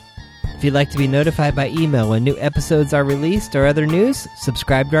 If you'd like to be notified by email when new episodes are released or other news,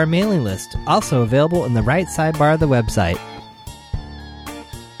 subscribe to our mailing list, also available in the right sidebar of the website.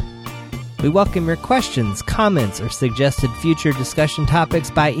 We welcome your questions, comments, or suggested future discussion topics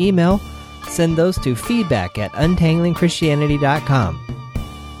by email. Send those to feedback@untanglingchristianity.com.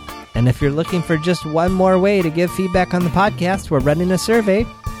 And if you're looking for just one more way to give feedback on the podcast, we're running a survey,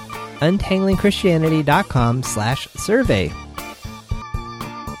 untanglingchristianity.com/survey.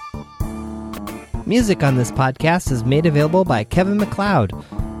 Music on this podcast is made available by Kevin MacLeod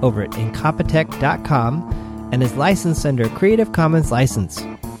over at incompetech.com and is licensed under a Creative Commons license.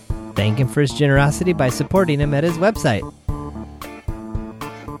 Thank him for his generosity by supporting him at his website.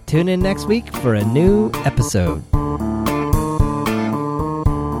 Tune in next week for a new episode.